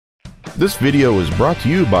This video is brought to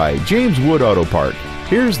you by JamesWoodAutopark.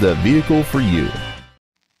 Here's the vehicle for you.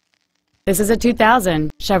 This is a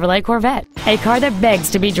 2000 Chevrolet Corvette, a car that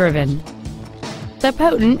begs to be driven. The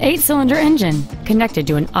potent 8-cylinder engine, connected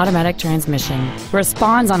to an automatic transmission,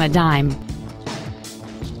 responds on a dime.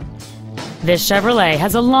 This Chevrolet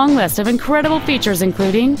has a long list of incredible features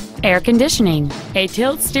including air conditioning, a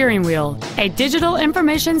tilt steering wheel, a digital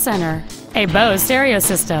information center, a Bose stereo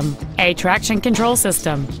system, a traction control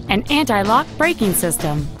system, an anti-lock braking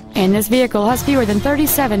system, and this vehicle has fewer than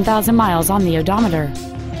 37,000 miles on the odometer.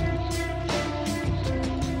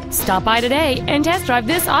 Stop by today and test drive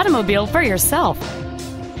this automobile for yourself.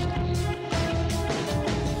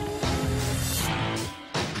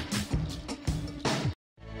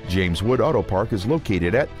 James Wood Auto Park is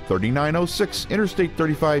located at 3906 Interstate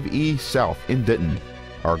 35E South in Denton.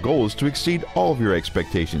 Our goal is to exceed all of your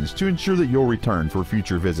expectations to ensure that you'll return for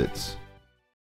future visits.